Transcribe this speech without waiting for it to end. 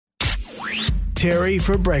Terry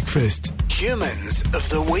for breakfast. Humans of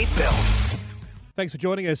the Wheat Belt. Thanks for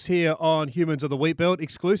joining us here on Humans of the Wheat Belt,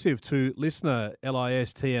 exclusive to listener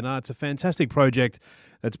LISTNR. It's a fantastic project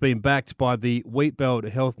that's been backed by the Wheat Belt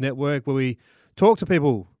Health Network, where we talk to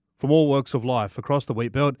people from all walks of life across the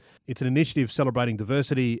Wheat Belt. It's an initiative celebrating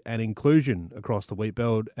diversity and inclusion across the Wheat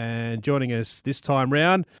Belt. And joining us this time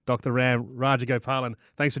round, Dr. Ram Rajagopalan.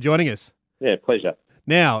 Thanks for joining us. Yeah, pleasure.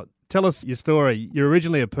 Now, tell us your story. You're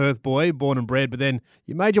originally a Perth boy, born and bred, but then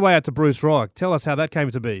you made your way out to Bruce Rock. Tell us how that came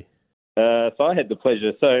to be. So I had the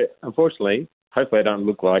pleasure. So unfortunately, hopefully I don't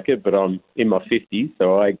look like it, but I'm in my 50s.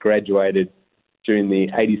 So I graduated during the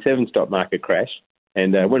 87 stock market crash.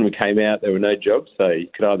 And when we came out, there were no jobs. So you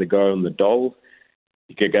could either go on the dole,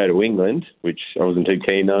 you could go to England, which I wasn't too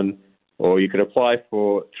keen on, or you could apply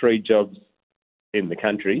for 3 jobs in the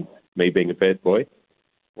country, me being a Perth boy.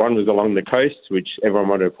 One was along the coast, which everyone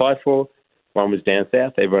wanted to apply for. One was down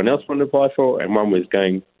south, everyone else wanted to apply for. And one was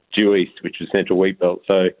going due east, which was Central Wheat Belt.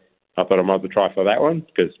 So I thought I might as well try for that one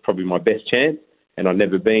because it's probably my best chance. And I'd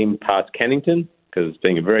never been past Cannington because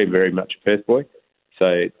being a very, very much a Perth boy.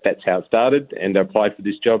 So that's how it started. And I applied for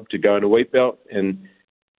this job to go into Wheat Belt and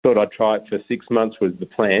thought I'd try it for 6 months was the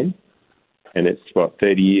plan. And it's,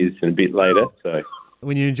 30 years and a bit later. So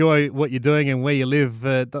when you enjoy what you're doing and where you live,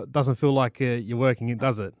 it doesn't feel like you're working,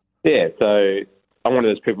 does it? Yeah, so I'm one of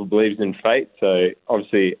those people who believes in fate. So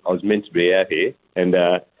obviously I was meant to be out here. And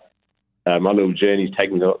my little journey's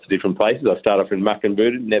taken me to lots of different places. I started off in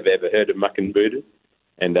Mukinbudin, never ever heard of Mukinbudin.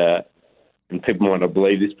 And people might not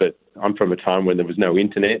believe this, but I'm from a time when there was no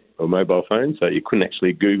internet or mobile phone, so you couldn't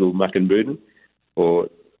actually Google Mukinbudin, or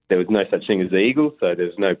there was no such thing as the Eagles, so there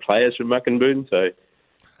was no players from Mukinbudin. So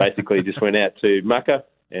basically just went out to Mucka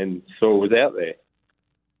and saw what was out there.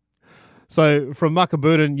 So from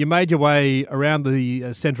Mukinbudin, you made your way around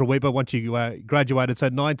the Central Wheat Belt once you graduated, so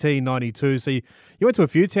 1992. So you went to a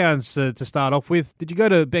few towns to start off with. Did you go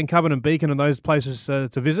to Bencubbin and Beacon and those places to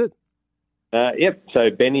visit? Yep. So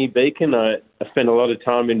Benny, Beacon, I spent a lot of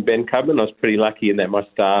time in Bencubbin. I was pretty lucky in that my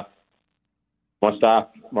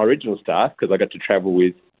original staff, because I got to travel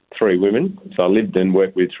with 3 women. So I lived and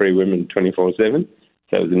worked with 3 women 24/7.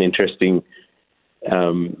 So it was an interesting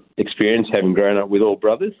experience having grown up with all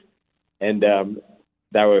brothers. And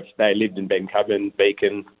they lived in Bencubbin,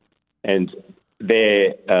 Beacon, and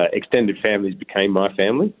their extended families became my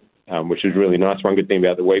family, which was really nice. One good thing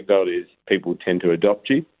about the Wheat Belt is people tend to adopt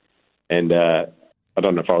you. And I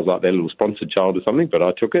don't know if I was like their little sponsored child or something, but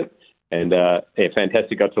I took it. And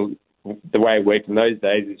fantastic. The way it worked in those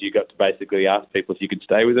days is you got to basically ask people if you could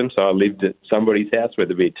stay with them. So I lived at somebody's house,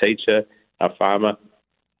 whether it be a teacher, a farmer,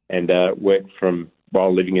 and worked from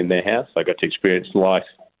while living in their house. I got to experience life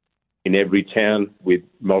in every town with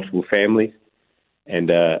multiple families. And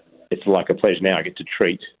it's like a pleasure now. I get to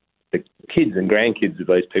treat the kids and grandkids of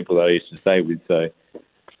those people that I used to stay with. So,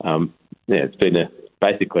 it's been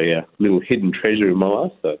basically a little hidden treasure in my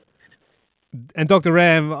life. So. And Dr.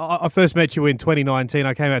 Ram, I first met you in 2019.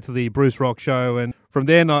 I came out to the Bruce Rock show, and from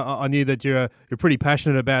then I knew that you're pretty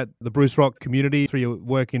passionate about the Bruce Rock community through your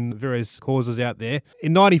work in various causes out there.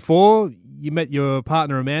 In 94, you met your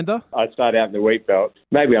partner Amanda. I started out in the Wheat Belt.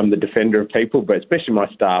 Maybe I'm the defender of people, but especially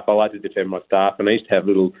my staff. I like to defend my staff, and I used to have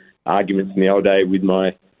little arguments in the old day with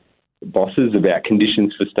my bosses about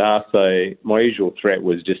conditions for staff. So my usual threat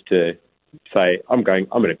was just to say, I'm going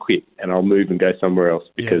to quit and I'll move and go somewhere else,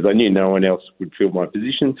 because I knew no one else would fill my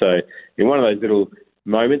position. So in one of those little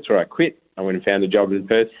moments where I quit, I went and found a job in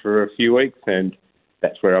Perth for a few weeks, and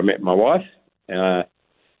that's where I met my wife.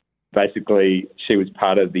 Basically, she was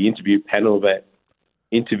part of the interview panel that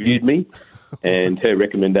interviewed me, and her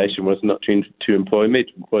recommendation was not to employ me,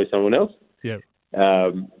 to employ someone else. Yeah.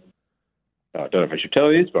 I don't know if I should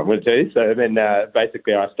tell you this, but I'm going to tell you. So then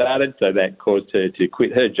basically I started, so that caused her to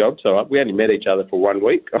quit her job. So we only met each other for 1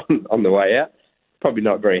 week on the way out. Probably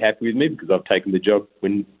not very happy with me because I've taken the job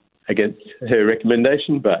against her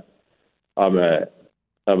recommendation, but I'm a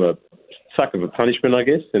sucker for punishment, I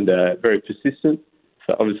guess, and very persistent.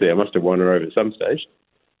 So obviously I must have won her over at some stage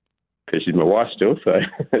because she's my wife still, so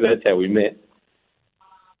that's how we met.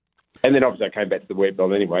 And then obviously I came back to the Wheat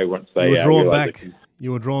Belt anyway once they... You were drawn back.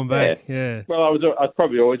 You were drawn back, yeah. Well, I was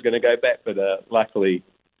probably always going to go back, but luckily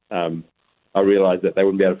I realised that they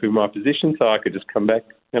wouldn't be able to fill my position, so I could just come back,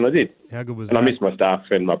 and I did. How good was that? And I miss my staff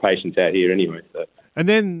and my patients out here anyway. So. And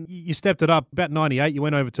then you stepped it up. About 98, you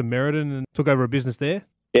went over to Merredin and took over a business there?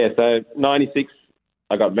 Yeah, so 96,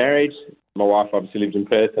 I got married. My wife obviously lived in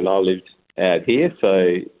Perth, and I lived out here,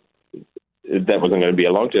 so that wasn't going to be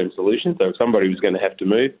a long-term solution, so somebody was going to have to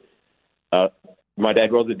move. My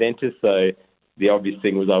dad was a dentist, so the obvious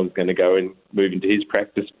thing was I was going to go and move into his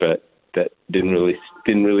practice, but that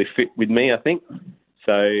didn't really fit with me, I think.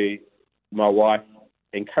 So my wife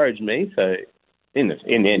encouraged me. So in the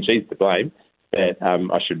end, she's to blame, that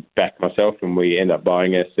I should back myself, and we end up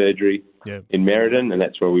buying our surgery in Merredin, and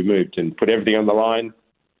that's where we moved and put everything on the line,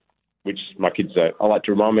 which my kids, I like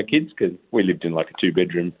to remind my kids, because we lived in like a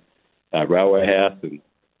 2-bedroom railway house and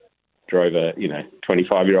drove a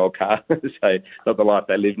 25-year-old car, so not the life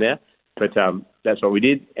they live now. But that's what we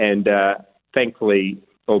did, and thankfully,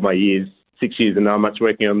 all my years, 6 years and 9 months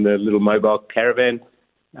working on the little mobile caravan,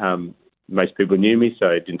 most people knew me, so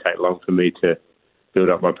it didn't take long for me to build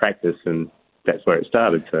up my practice, and that's where it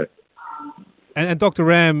started. So. And Dr.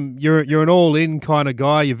 Ram, you're an all-in kind of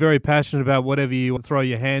guy. You're very passionate about whatever you throw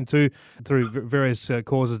your hand to through various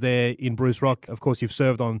causes there in Bruce Rock. Of course, you've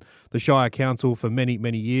served on the Shire Council for many,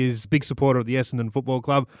 many years. Big supporter of the Essendon Football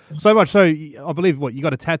Club. So much so, I believe, you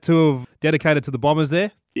got a tattoo dedicated to the Bombers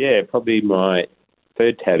there? Yeah, probably my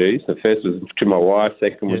third tattoo. The first was to my wife,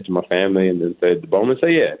 second was to my family, and then third the Bombers.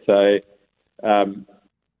 So,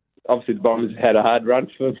 obviously the Bombers had a hard run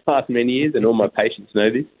for the past many years, and all my patients know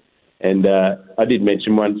this. And I did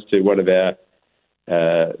mention once to one of our,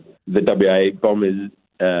 the WA Bombers,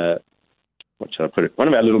 what should I put it? One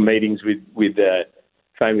of our little meetings with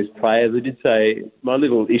famous players, I did say my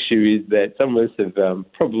little issue is that some of us have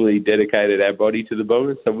probably dedicated our body to the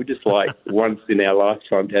Bombers, so we just like once in our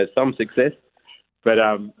lifetime to have some success. But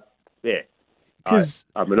I'm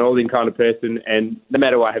an all-in kind of person, and no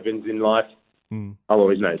matter what happens in life, I'll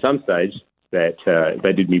always know at some stage that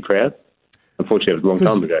they did me proud. Unfortunately, it was a long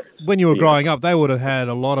time ago. When you were growing up, they would have had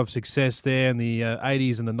a lot of success there in the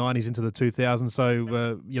 80s and the 90s into the 2000s.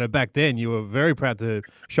 So, back then, you were very proud to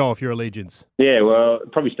show off your allegiance. Yeah, well,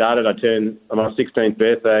 it probably started, on my 16th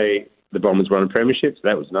birthday, the Bombers won a premiership, so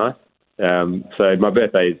that was nice. So my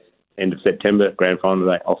birthday is end of September, grand final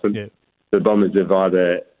day often. Yeah. The Bombers have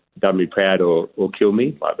either done me proud or killed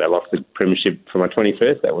me. Like, they lost the premiership for my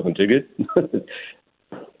 21st. That wasn't too good.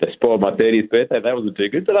 They spoiled my 30th birthday. That wasn't too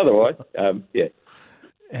good, but otherwise, yeah.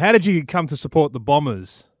 How did you come to support the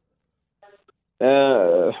Bombers?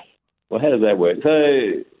 Well, how does that work?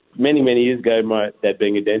 So many, many years ago, my dad,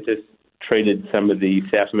 being a dentist, treated some of the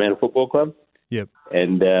South Fremantle Football Club. Yep.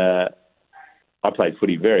 And I played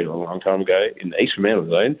footy very long time ago in the East Fremantle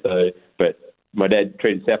zone. But my dad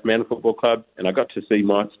treated South Fremantle Football Club, and I got to see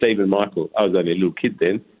Stephen Michael. I was only a little kid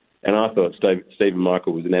then, and I thought Stephen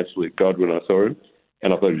Michael was an absolute god when I saw him.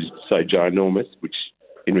 And I thought it was so ginormous, which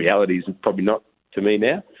in reality is probably not to me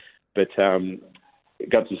now. But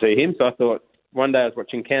got to see him. So I thought, one day I was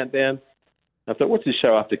watching Countdown. I thought, what's the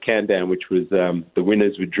show after Countdown, which was the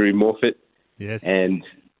winners with Drew Morfitt. Yes. And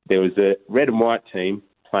there was a red and white team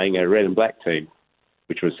playing a red and black team,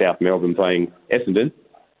 which was South Melbourne playing Essendon.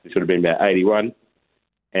 This would have been about 81.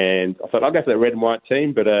 And I thought, I'll go for that red and white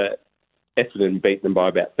team, but Essendon beat them by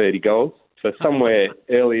about 30 goals. So somewhere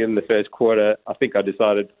early in the first quarter, I think I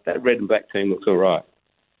decided that red and black team looks all right.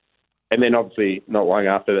 And then obviously not long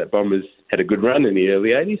after that, Bombers had a good run in the early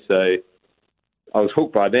 80s. So I was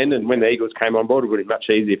hooked by then. And when the Eagles came on board, it would have been much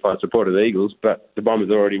easier if I supported the Eagles. But the Bombers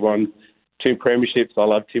already won 2 premierships. I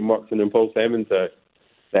love Tim Watson and Paul Salmon. So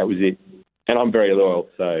that was it. And I'm very loyal.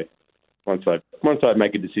 So once I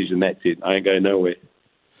make a decision, that's it. I ain't going nowhere.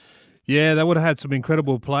 Yeah, they would have had some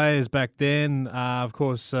incredible players back then. Of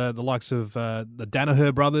course, the likes of the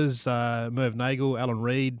Danaher brothers, Merv Nagel, Alan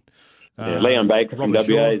Reid. Leon Baker from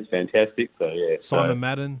WA is fantastic. So yeah, Simon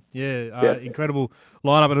Madden. Incredible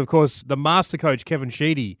lineup. And of course, the master coach, Kevin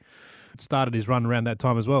Sheedy, started his run around that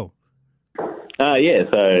time as well.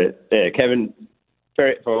 Kevin,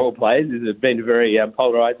 for all players, has been a very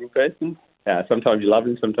polarising person. Sometimes you love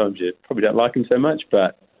him, sometimes you probably don't like him so much,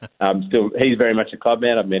 but still, he's very much a club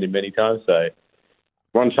man. I've met him many times. So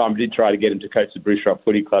one time I did try to get him to coach the Bruce Rock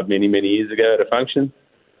Footy Club many, many years ago at a function.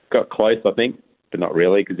 Got close, I think, but not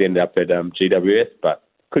really, because he ended up at GWS, but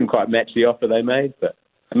couldn't quite match the offer they made. But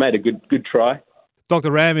I made a good try. Dr.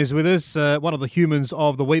 Ram is with us, one of the humans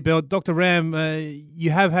of the wheat belt. Dr. Ram, you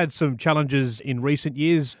have had some challenges in recent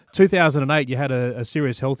years. 2008, you had a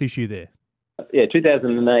serious health issue there. Yeah,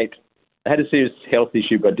 2008, I had a serious health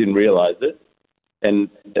issue, but didn't realise it. And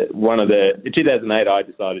in 2008, I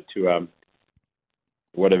decided to,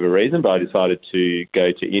 whatever reason, but I decided to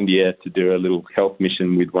go to India to do a little health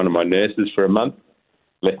mission with one of my nurses for a month.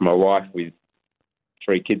 Left my wife with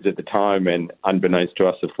 3 kids at the time, and unbeknownst to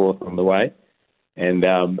us, a 4th on the way. And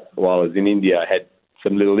while I was in India, I had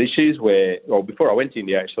some little issues before I went to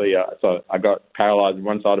India, actually, so I got paralysed on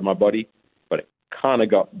one side of my body, but it kind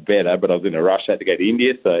of got better, but I was in a rush. I had to go to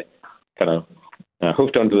India, so kind of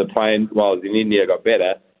hooked onto the plane while I was in India, got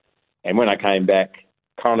better. And when I came back,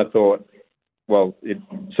 kind of thought, it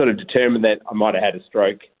sort of determined that I might have had a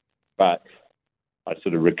stroke, but I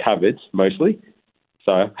sort of recovered mostly.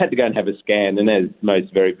 So I had to go and have a scan, and I was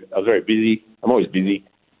very busy. I'm always busy.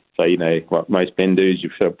 So, what most men do is you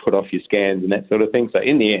sort of put off your scans and that sort of thing. So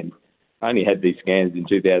in the end, I only had these scans in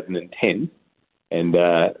 2010, and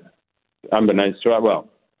unbeknownst to us,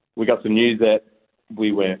 we got some news that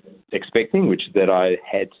we weren't expecting, which is that I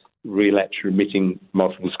had relapse-remitting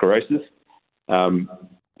multiple sclerosis.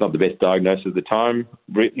 Not the best diagnosis at the time.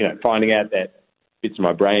 Finding out that bits of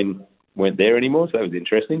my brain weren't there anymore, so that was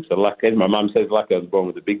interesting. So, as my mum says, lucky I was born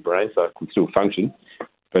with a big brain, so I can still function.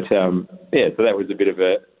 But so that was a bit of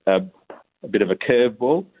a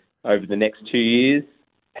curveball over the next 2 years.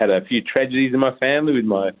 Had a few tragedies in my family, with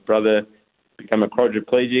my brother become a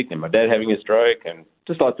quadriplegic and my dad having a stroke, and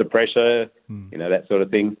just lots of pressure, that sort of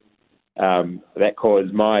thing. That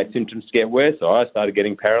caused my symptoms to get worse, so I started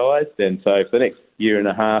getting paralysed. And so for the next year and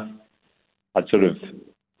a half, I'd sort of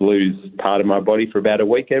lose part of my body for about a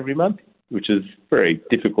week every month, which is very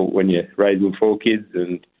difficult when you're raising 4 kids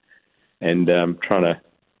and trying to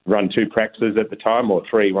run 2 practices at the time, or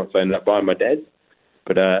 3 once I ended up buying my dad's.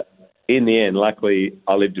 But in the end, luckily,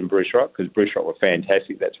 I lived in Bruce Rock, because Bruce Rock were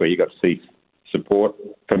fantastic. That's where you got to see support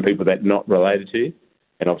from people that not related to you,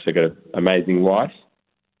 and obviously got an amazing wife.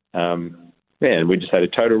 And we just had a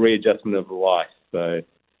total readjustment of life.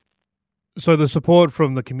 So the support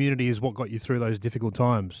from the community is what got you through those difficult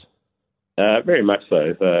times? Very much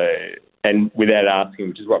so. And without asking,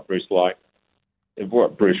 which is what Bruce Rock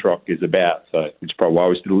is about, so which is probably why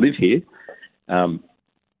we still live here. And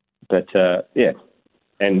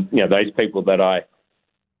those people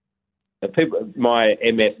my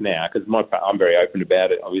MS now, because I'm very open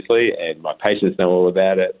about it, obviously, and my patients know all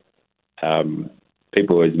about it.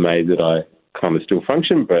 People are always amazed that I kind of still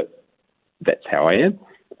function, but that's how I am.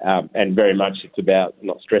 And very much it's about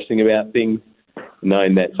not stressing about things,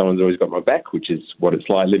 knowing that someone's always got my back, which is what it's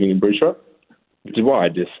like living in Bruce Rock, which is why I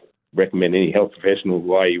just recommend any health professional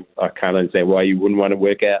I can't understand why you wouldn't want to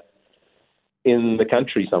work out in the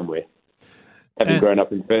country somewhere, having grown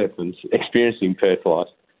up in Perth and experiencing Perth life.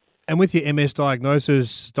 And with your MS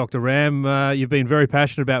diagnosis, Dr. Ram, you've been very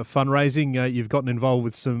passionate about fundraising. You've gotten involved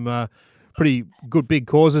with some pretty good big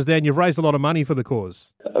causes there, and you've raised a lot of money for the cause.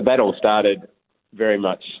 That all started very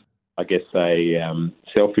much, I guess, a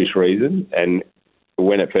selfish reason. And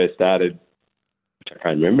when it first started, which I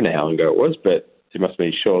can't remember now how long ago it was, but it must have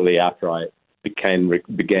been shortly after I began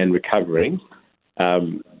recovering,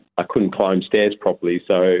 I couldn't climb stairs properly.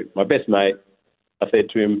 So my best mate, I said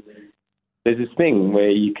to him, there's this thing where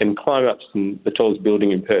you can climb up the tallest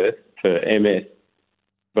building in Perth for MS,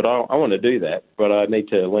 but I want to do that, but I need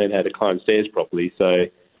to learn how to climb stairs properly. So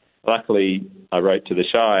luckily, I wrote to the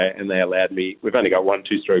Shire and they allowed me. We've only got 1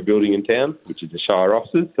 2-story building in town, which is the Shire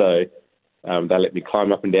offices, so they let me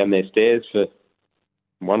climb up and down their stairs for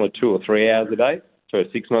 1 or 2 or 3 hours a day. For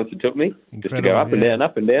 6 months it took me. Incredible, just to go up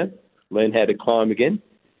and down, learn how to climb again.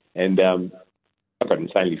 And I got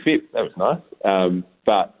insanely fit. That was nice.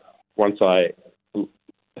 But once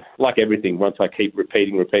like everything, once I keep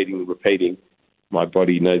repeating, my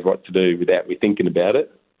body knows what to do without me thinking about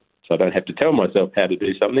it. So I don't have to tell myself how to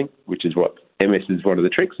do something, which is what MS is one of the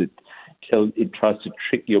tricks. It tries to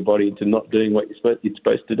trick your body into not doing what it's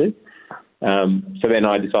supposed to do. So then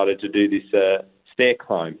I decided to do this stair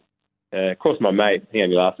climb. Of course, my mate, he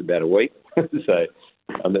only lasted about a week, so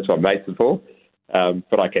that's what mates are for.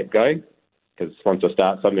 But I kept going, because once I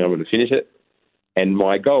start something, I'm going to finish it. And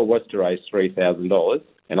my goal was to raise $3,000,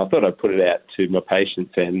 and I thought I'd put it out to my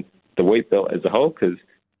patients and the Wheat Belt as a whole, because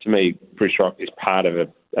to me, Bruce Rock is part of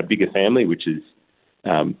a bigger family, which is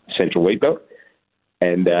Central Wheat Belt.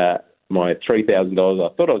 And my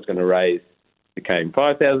 $3,000 I thought I was going to raise became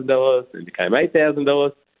 $5,000 and became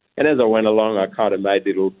 $8,000. And as I went along, I kind of made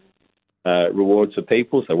little rewards for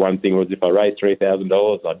people. So one thing was, if I raised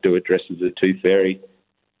 $3,000, I'd do it dressed as a tooth fairy.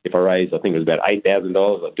 If I raised, I think it was about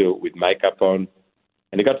 $8,000, I'd do it with makeup on.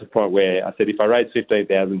 And it got to the point where I said, if I raise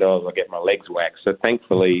 $15,000, I'll get my legs waxed. So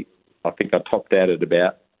thankfully, I think I topped out at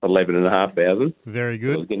about $11,500. Very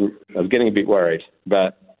good. I was getting a bit worried,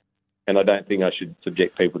 and I don't think I should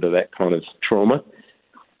subject people to that kind of trauma.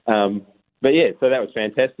 But yeah, so that was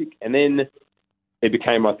fantastic. And then it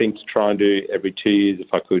became, I think, to try and do every 2 years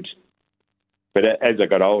if I could. But as I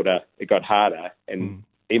got older, it got harder. And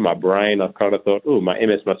in my brain, I kind of thought, my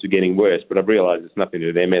MS must be getting worse. But I've realised it's nothing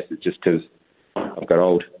to do with MS. It's just because I've got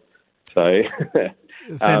old. So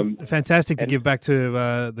fantastic to give back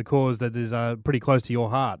to the cause that is pretty close to your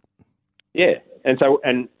heart. Yeah, and so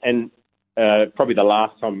probably the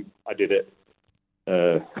last time I did it,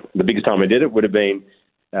 the biggest time I did it would have been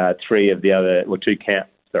 2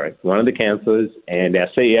 one of the counsellors and our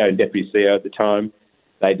CEO and deputy CEO at the time,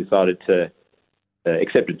 they decided to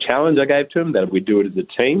accept a challenge I gave to them that we'd do it as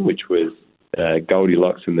a team, which was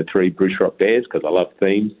Goldilocks and the Three Bruce Rock Bears, because I love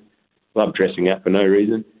themes, love dressing up for no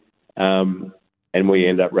reason. And we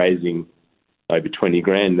ended up raising over 20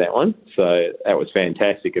 grand that one. So that was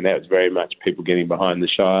fantastic, and that was very much people getting behind the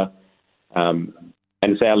Shire. And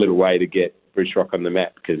it's our little way to get Bruce Rock on the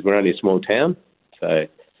map, because we're only a small town. So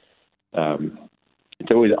I'm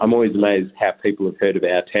always amazed how people have heard of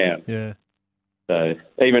our town. Yeah. So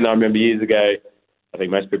even I remember years ago, I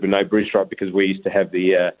think most people know Bruce Rock because we used to have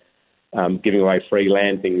the giving away free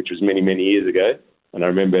land thing, which was many, many years ago. And I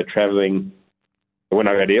remember travelling. When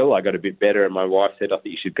I got ill, I got a bit better, and my wife said, I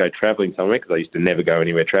think you should go travelling somewhere, because I used to never go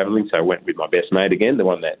anywhere travelling. So I went with my best mate again, the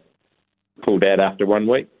one that pulled out after 1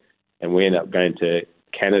 week, and we ended up going to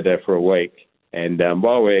Canada for a week. And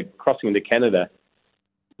while we're crossing into Canada,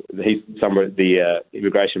 the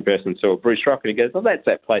immigration person saw Bruce Rock, and he goes, "Oh, that's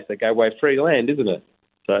that place they go away free land, isn't it?"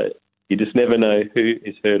 So you just never know who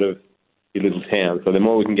has heard of your little town. So the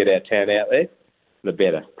more we can get our town out there, the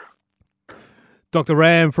better. Dr.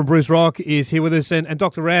 Ram from Bruce Rock is here with us. And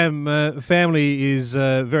Dr. Ram, family is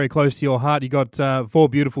very close to your heart. You got 4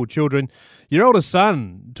 beautiful children. Your oldest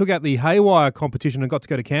son took out the Haywire competition and got to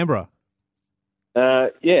go to Canberra. So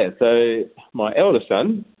my eldest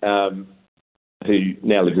son, who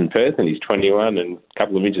now lives in Perth, and he's 21 and a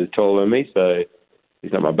couple of inches taller than me, so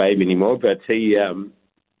he's not my baby anymore, but he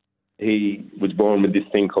was born with this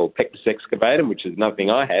thing called pectus excavatum, which is nothing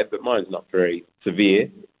I have, but mine's not very severe.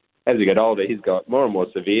 As he got older, he's got more and more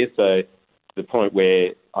severe, so to the point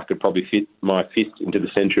where I could probably fit my fist into the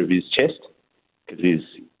centre of his chest, because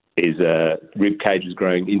his rib cage was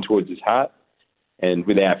growing in towards his heart. And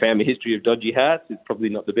with our family history of dodgy hearts, it's probably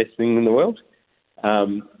not the best thing in the world.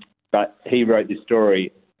 But he wrote this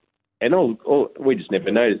story, and we just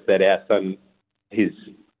never noticed that our son,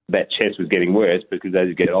 that chest was getting worse, because as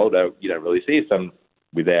you get older, you don't really see your son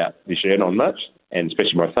without his shirt on much, and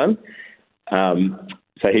especially my son.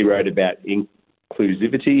 So he wrote about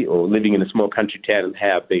inclusivity, or living in a small country town, and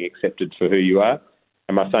how being accepted for who you are.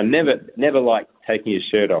 And my son never liked taking his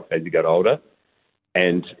shirt off as he got older,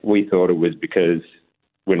 and we thought it was because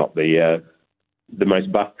we're not the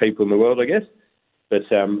most buff people in the world, I guess. But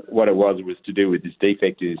what it was to do with this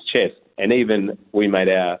defect in his chest. And even we made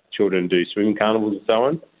our children do swimming carnivals and so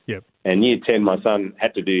on. Yep. And year 10, my son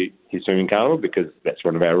had to do his swimming carnival, because that's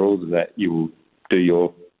one of our rules, is that you will do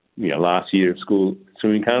your last year of school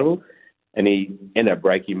swimming carnival. And he ended up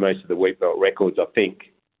breaking most of the wheat belt records, I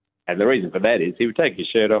think. And the reason for that is he would take his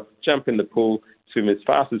shirt off, jump in the pool, swim as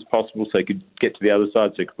fast as possible so he could get to the other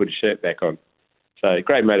side so he could put his shirt back on. So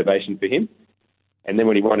great motivation for him. And then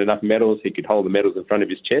when he won enough medals, he could hold the medals in front of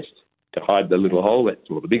his chest to hide the little hole,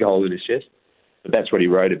 the big hole in his chest. But that's what he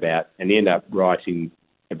wrote about. And he ended up writing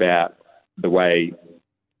about the way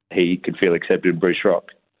he could feel accepted in Bruce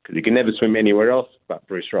Rock, because he could never swim anywhere else but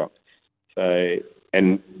Bruce Rock. So,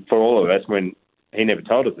 and for all of us, when he never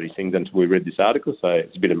told us these things until we read this article, so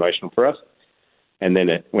it's a bit emotional for us. And then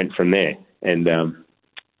it went from there. And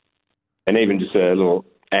even just a little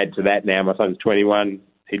add to that, now my son's 21.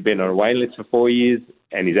 He'd been on a waiting list for 4 years,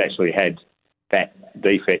 and he's actually had that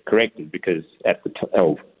defect corrected, because at the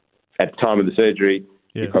time of the surgery,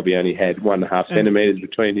 he probably only had 1.5 centimetres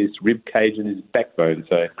between his rib cage and his backbone.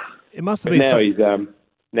 So it must have been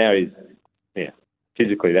now he's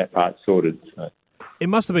physically that part's sorted. So. It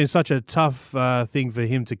must have been such a tough thing for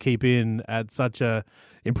him to keep in at such a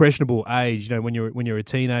impressionable age. When you're a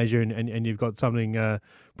teenager and you've got something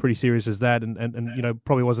pretty serious as that, and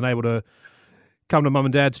probably wasn't able to come to mum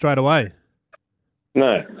and dad straight away.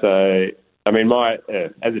 No. So, I mean,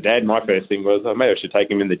 as a dad, my first thing was, maybe I should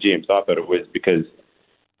take him in the gym. So I thought it was because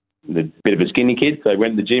the bit of a skinny kid, so he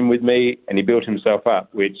went to the gym with me and he built himself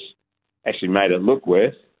up, which actually made it look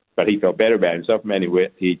worse, but he felt better about himself.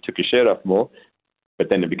 He took his shirt off more, but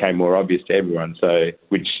then it became more obvious to everyone. So,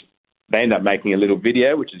 which they ended up making a little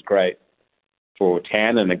video, which is great for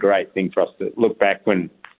town and a great thing for us to look back when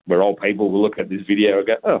we're old people. We'll look at this video and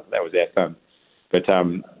go, oh, that was our son. But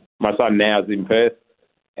my son now is in Perth,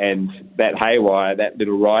 and that Haywire, that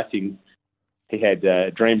little writing, he had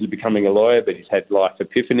dreams of becoming a lawyer, but he's had life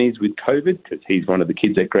epiphanies with COVID, because he's one of the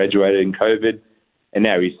kids that graduated in COVID. And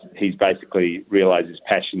now he's basically realised his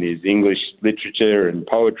passion is English literature and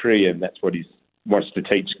poetry, and that's what he wants to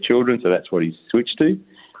teach children, so that's what he's switched to.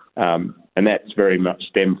 And that's very much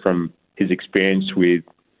stemmed from his experience with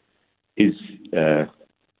his,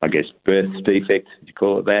 birth defect, if you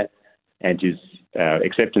call it that, and his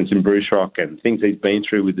acceptance in Bruce Rock and things he's been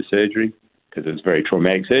through with the surgery, because it was very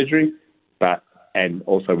traumatic surgery. But and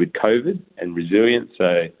also with COVID and resilience.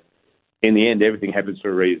 So in the end, everything happens for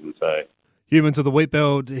a reason. So Humans of the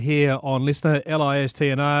Wheatbelt here on Listener,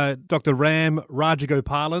 LISTNR. Dr. Ram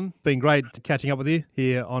Rajagopalan, been great catching up with you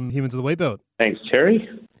here on Humans of the Wheatbelt. Thanks, Terry.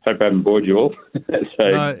 Hope I haven't bored you all.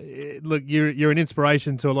 Look, you're an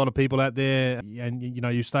inspiration to a lot of people out there, and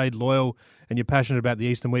you stayed loyal and you're passionate about the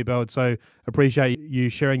Eastern Wheatbelt. So appreciate you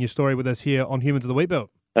sharing your story with us here on Humans of the Wheatbelt.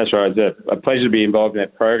 That's right. It's a pleasure to be involved in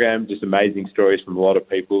that program. Just amazing stories from a lot of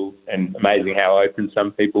people, and amazing how open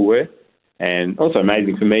some people were, and also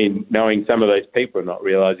amazing for me knowing some of those people and not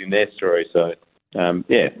realising their story. So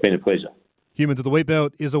it's been a pleasure. Humans of the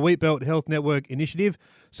Wheatbelt is a Wheatbelt Health Network initiative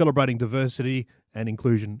celebrating diversity and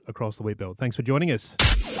inclusion across the Wheatbelt. Thanks for joining us.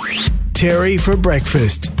 Terry for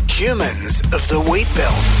breakfast. Humans of the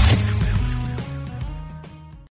Wheatbelt.